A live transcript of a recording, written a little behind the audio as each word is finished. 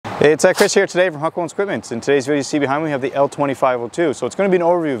It's Chris here today from Huckabones Equipment. In today's video you see behind me we have the L2502. So it's going to be an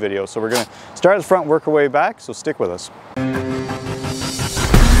overview video. So we're going to start at the front, work our way back, so stick with us.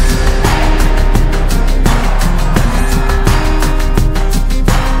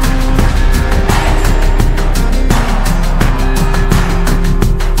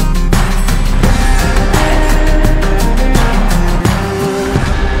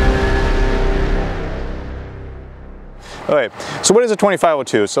 Okay, so what is a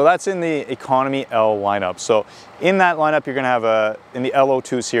 2502? So that's in the Economy L lineup. So in that lineup you're going to have in the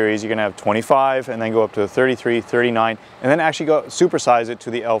L02 series, you're going to have 25 and then go up to 33, 39, and then actually go supersize it to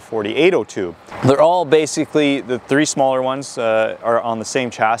the L4802. They're all basically, the three smaller ones are on the same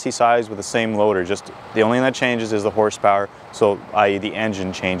chassis size with the same loader. Just the only thing that changes is the horsepower, so i.e. the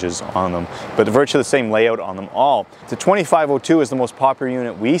engine changes on them, but virtually the same layout on them all. The 2502 is the most popular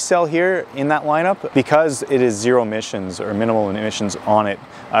unit we sell here in that lineup because it is zero emissions or minimal emissions on it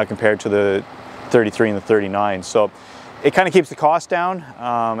compared to the 33 and the 39. So it kind of keeps the cost down.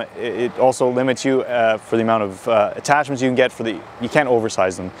 It also limits you for the amount of attachments you can get you can't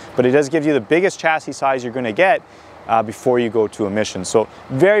oversize them, but it does give you the biggest chassis size you're going to get before you go to emissions. So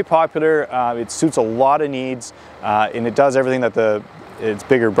very popular, it suits a lot of needs, and it does everything that its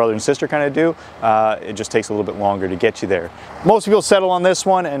bigger brother and sister kind of do. It just takes a little bit longer to get you there. Most people settle on this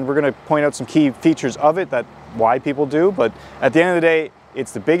one, and we're going to point out some key features of it that why people do, but at the end of the day,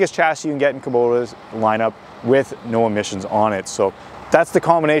 it's the biggest chassis you can get in Kubota's lineup with no emissions on it. So that's the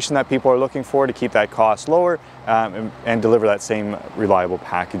combination that people are looking for to keep that cost lower and deliver that same reliable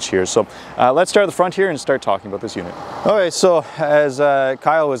package here. So let's start at the front here and start talking about this unit. Okay, so as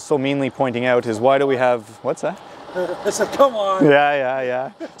Kyle was so meanly pointing out, is why do we have, what's that? I said, come on.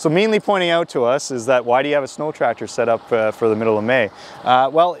 Yeah. So meanly pointing out to us is that why do you have a snow tractor set up for the middle of May?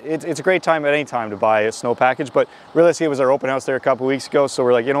 Well, it's a great time at any time to buy a snow package, but realistically it was our open house there a couple weeks ago, so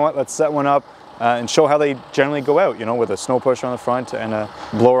we're like, you know what, let's set one up and show how they generally go out, you know, with a snow pusher on the front and a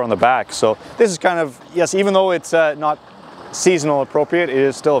blower on the back. So this is kind of, yes, even though it's not seasonal appropriate, it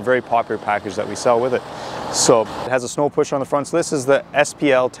is still a very popular package that we sell with it. So it has a snow pusher on the front. So this is the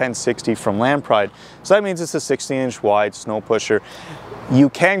SPL 1060 from Land Pride. So that means it's a 16-inch wide snow pusher. You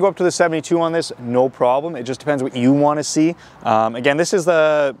can go up to the 72 on this, no problem. It just depends what you want to see. Again, this is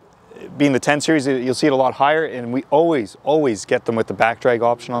being the 10 series, you'll see it a lot higher, and we always get them with the back drag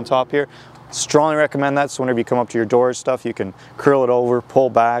option on top here. Strongly recommend that, so whenever you come up to your doors stuff, you can curl it over, pull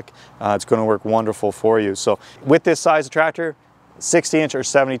back. It's going to work wonderful for you. So with this size of tractor, 60-inch or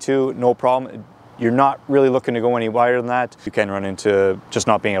 72, no problem. You're not really looking to go any wider than that. You can run into just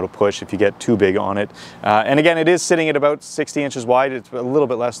not being able to push if you get too big on it. And again, it is sitting at about 60 inches wide. It's a little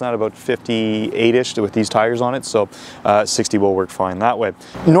bit less than that, about 58-ish with these tires on it. So 60 will work fine that way.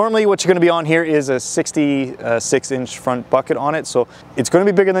 Normally what you're going to be on here is a 66-inch front bucket on it. So it's going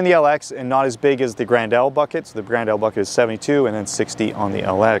to be bigger than the LX and not as big as the Grand L bucket. So the Grand L bucket is 72 and then 60 on the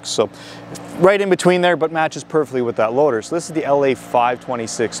LX. So right in between there, but matches perfectly with that loader. So this is the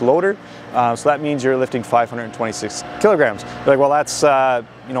LA526 loader. So that means you're lifting 526 kilograms. You're like, well, that's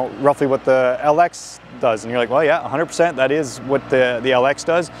you know, roughly what the LX does. And you're like, well, yeah, 100%. That is what the LX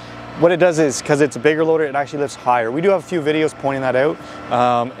does. What it does is, because it's a bigger loader, it actually lifts higher. We do have a few videos pointing that out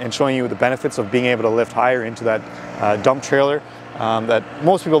and showing you the benefits of being able to lift higher into that dump trailer that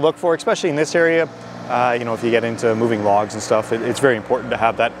most people look for, especially in this area. You know, if you get into moving logs and stuff, it's very important to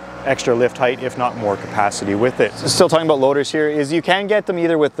have that extra lift height, if not more capacity with it. Still talking about loaders here, is you can get them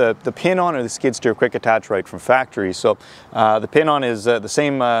either with the pin-on or the skid steer quick attach right from factory. So the pin-on is the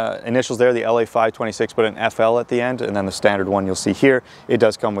same initials there, the LA526, but an FL at the end, and then the standard one you'll see here, it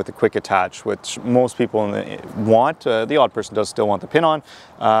does come with the quick attach, which most people want. The odd person does still want the pin-on,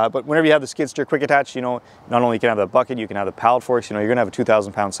 but whenever you have the skid steer quick attach, you know, not only you can have the bucket, you can have the pallet forks. You know, you're gonna have a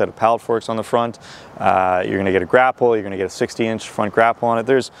 2,000-pound set of pallet forks on the front. You're gonna get a grapple, you're gonna get a 60-inch front grapple on it.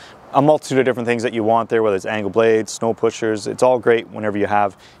 There's a multitude of different things that you want there, whether it's angle blades, snow pushers. It's all great whenever you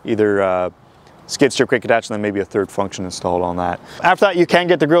have either skid steer quick attach and then maybe a third function installed on that. After that, you can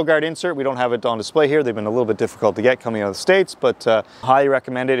get the grill guard insert. We don't have it on display here. They've been a little bit difficult to get coming out of the States, but highly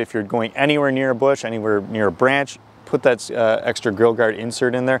recommend it if you're going anywhere near a bush, anywhere near a branch. Put that extra grill guard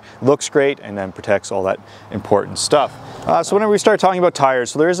insert in there. Looks great and then protects all that important stuff. So whenever we start talking about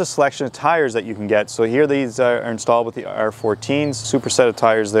tires, so there is a selection of tires that you can get. So here these are installed with the R14s, super set of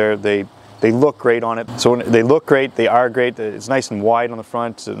tires there. They look great on it. So when they look great, they are great. It's nice and wide on the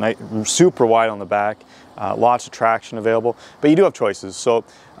front, super wide on the back. Lots of traction available, but you do have choices. So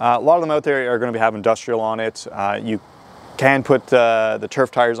a lot of them out there are going to have industrial on it. You can put the turf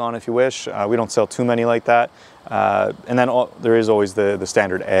tires on if you wish. We don't sell too many like that. And then there is always the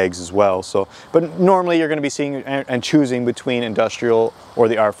standard eggs as well. So, but normally you're going to be seeing and choosing between industrial or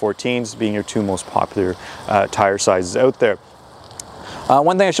the R14s being your two most popular tire sizes out there.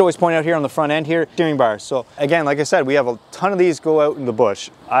 One thing I should always point out here on the front end here, steering bar. So again, like I said, we have a ton of these go out in the bush.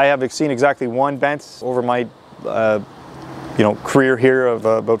 I have seen exactly one bent over my career here of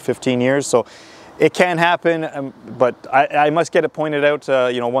about 15 years. So it can happen, but I must get it pointed out,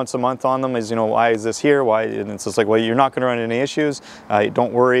 once a month on them. Is why is this here? Why? And it's just like, well, you're not going to run into any issues.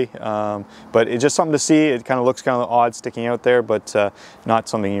 Don't worry. But it's just something to see. It kind of looks kind of odd sticking out there, but not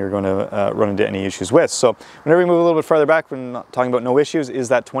something you're going to run into any issues with. So whenever we move a little bit further back, when not talking about no issues, is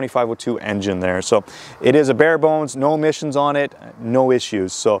that 2502 engine there. So it is a bare bones, no emissions on it, no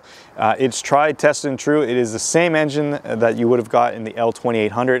issues. So it's tried, tested, and true. It is the same engine that you would have got in the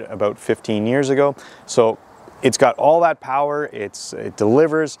L2800 about 15 years ago. So it's got all that power, it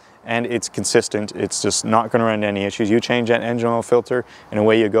delivers, and it's consistent. It's just not going to run into any issues. You change that engine oil filter and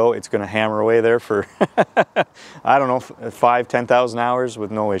away you go. It's going to hammer away there for I don't know, 5,000-10,000 hours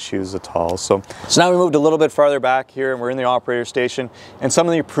with no issues at all. So now we moved a little bit farther back here and we're in the operator station, and some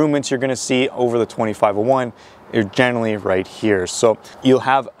of the improvements you're going to see over the 2501 are generally right here. So you'll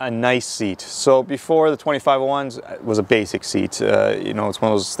have a nice seat. So before the 2501s was a basic seat. It's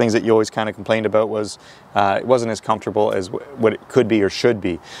one of those things that you always kind of complained about was it wasn't as comfortable as what it could be or should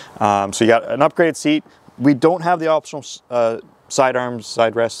be. So you got an upgraded seat. We don't have the optional armrests.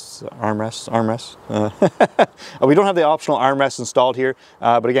 We don't have the optional armrests installed here,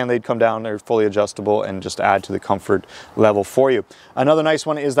 but again, they'd come down, they're fully adjustable and just add to the comfort level for you. Another nice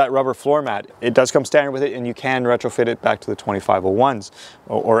one is that rubber floor mat. It does come standard with it, and you can retrofit it back to the 2501s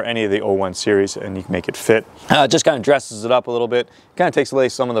or any of the 01 series, and you can make it fit. Just kind of dresses it up a little bit, kind of takes away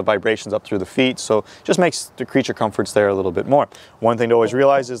some of the vibrations up through the feet, so just makes the creature comforts there a little bit more. One thing to always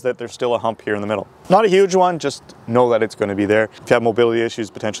realize is that there's still a hump here in the middle. Not a huge one, just know that it's going to be there. If you have mobility issues,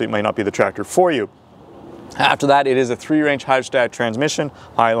 potentially it might not be the tractor for you. After that, it is a 3-range hydrostatic transmission,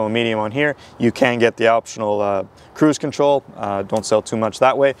 high, low, medium on here. You can get the optional cruise control. Don't sell too much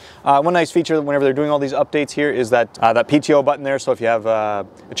that way. One nice feature whenever they're doing all these updates here is that that PTO button there. So if you have a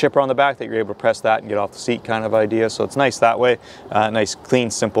chipper on the back, that you're able to press that and get off the seat kind of idea. So it's nice that way. Nice,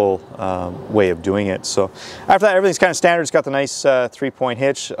 clean, simple way of doing it. So after that, everything's kind of standard. It's got the nice 3-point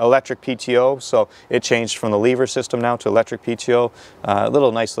hitch, electric PTO. So it changed from the lever system now to electric PTO.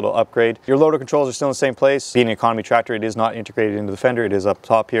 Nice little upgrade. Your loader controls are still in the same place. Being an economy tractor, it is not integrated into the fender. It is up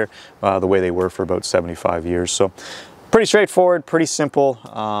top here, the way they were for about 75 years. So pretty straightforward, pretty simple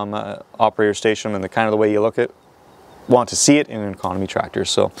operator station, and the kind of the way you want to see it in an economy tractor.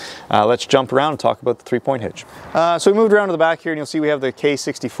 So let's jump around and talk about the 3-point hitch. So we moved around to the back here, and you'll see we have the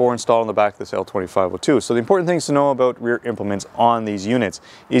K64 installed on the back of this L2502. So the important things to know about rear implements on these units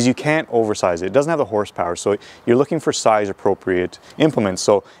is you can't oversize it. It doesn't have the horsepower, so you're looking for size appropriate implements.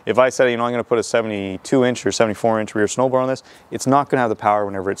 So if I said, I'm going to put a 72-inch or 74-inch rear snowblower on this, it's not going to have the power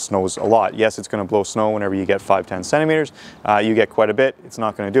whenever it snows a lot. Yes, it's going to blow snow whenever you get 5-10 centimeters. You get quite a bit, it's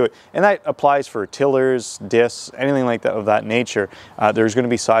not going to do it. And that applies for tillers, discs, anything like that of that nature. There's going to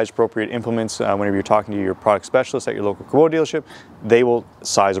be size appropriate implements whenever you're talking to your product specialist at your local Kubota dealership. They will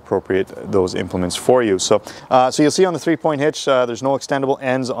size appropriate those implements for you. So you'll see on the 3-point hitch, there's no extendable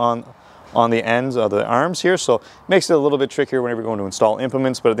ends on the ends of the arms here, so it makes it a little bit trickier whenever you're going to install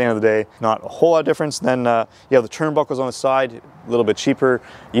implements, but at the end of the day, not a whole lot of difference. Then you have the turnbuckles on the side, a little bit cheaper.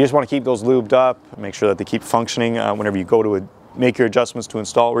 You just want to keep those lubed up, make sure that they keep functioning whenever you go to make your adjustments to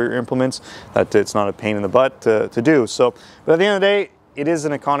install rear implements, that it's not a pain in the butt to do. So, but at the end of the day, it is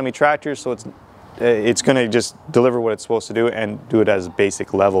an economy tractor, so it's going to just deliver what it's supposed to do and do it as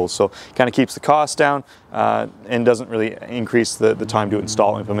basic levels. So kind of keeps the cost down and doesn't really increase the time to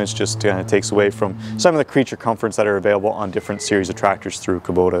install implements, just kind of takes away from some of the creature comforts that are available on different series of tractors through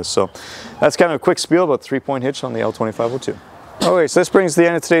Kubota. So that's kind of a quick spiel about 3-point hitch on the L2502. Okay, so this brings to the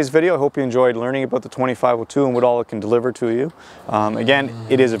end of today's video. I hope you enjoyed learning about the 2502 and what all it can deliver to you. Again,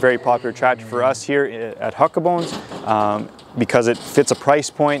 it is a very popular tractor for us here at Huckabones because it fits a price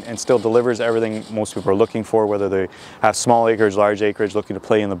point and still delivers everything most people are looking for, whether they have small acreage, large acreage, looking to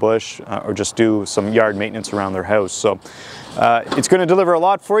play in the bush, or just do some yard maintenance around their house. So it's going to deliver a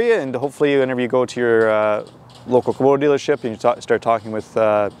lot for you, and hopefully whenever you go to your local Kubota dealership and you start talking with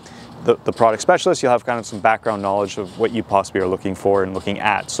the product specialist, you'll have kind of some background knowledge of what you possibly are looking for and looking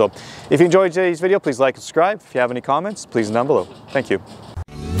at. So if you enjoyed today's video, please like and subscribe. If you have any comments, please down below. Thank you.